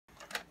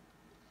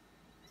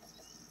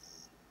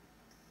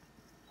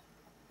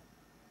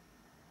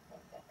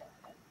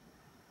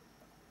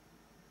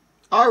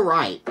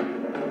Alright.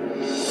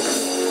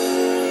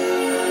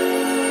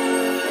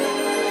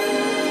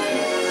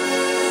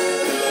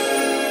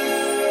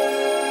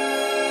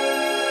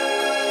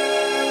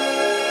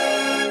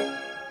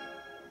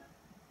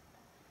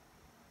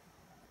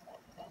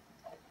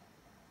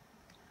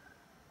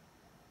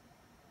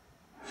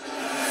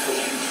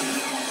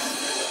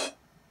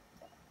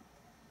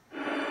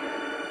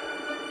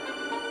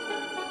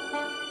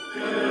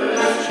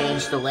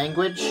 Change the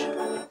language.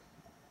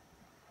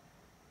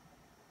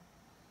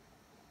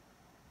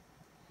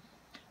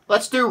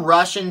 Let's do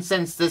Russian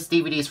since this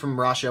DVD is from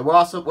Russia.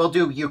 We'll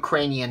do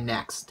Ukrainian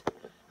next.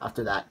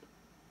 After that,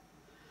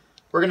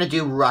 we're gonna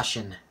do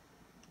Russian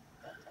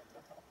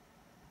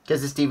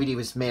because this DVD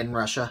was made in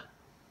Russia.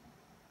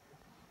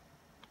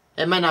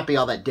 It might not be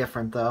all that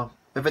different though.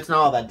 If it's not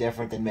all that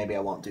different, then maybe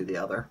I won't do the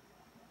other.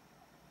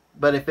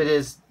 But if it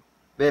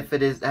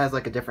has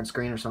like a different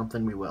screen or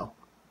something, we will.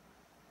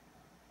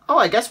 Oh,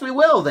 I guess we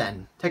will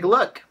then. Take a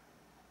look.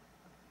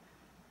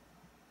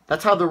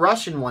 That's how the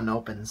Russian one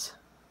opens.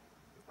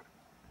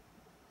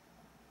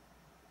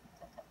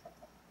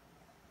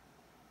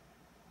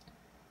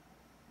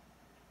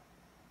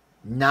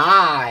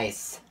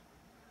 Nice.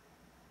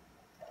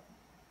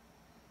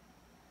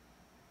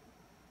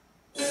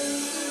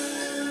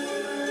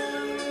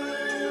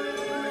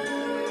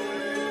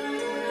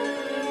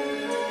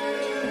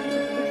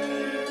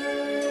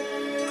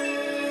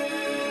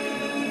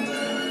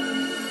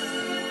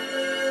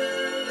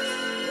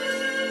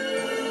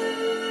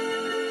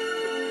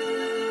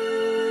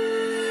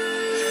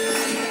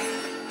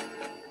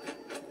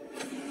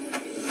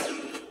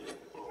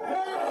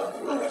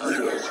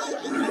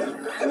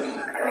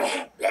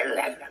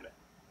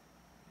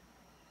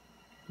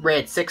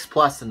 Rated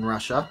 6+ in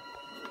Russia.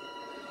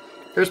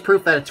 There's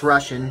proof that it's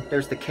Russian.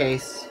 There's the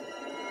case.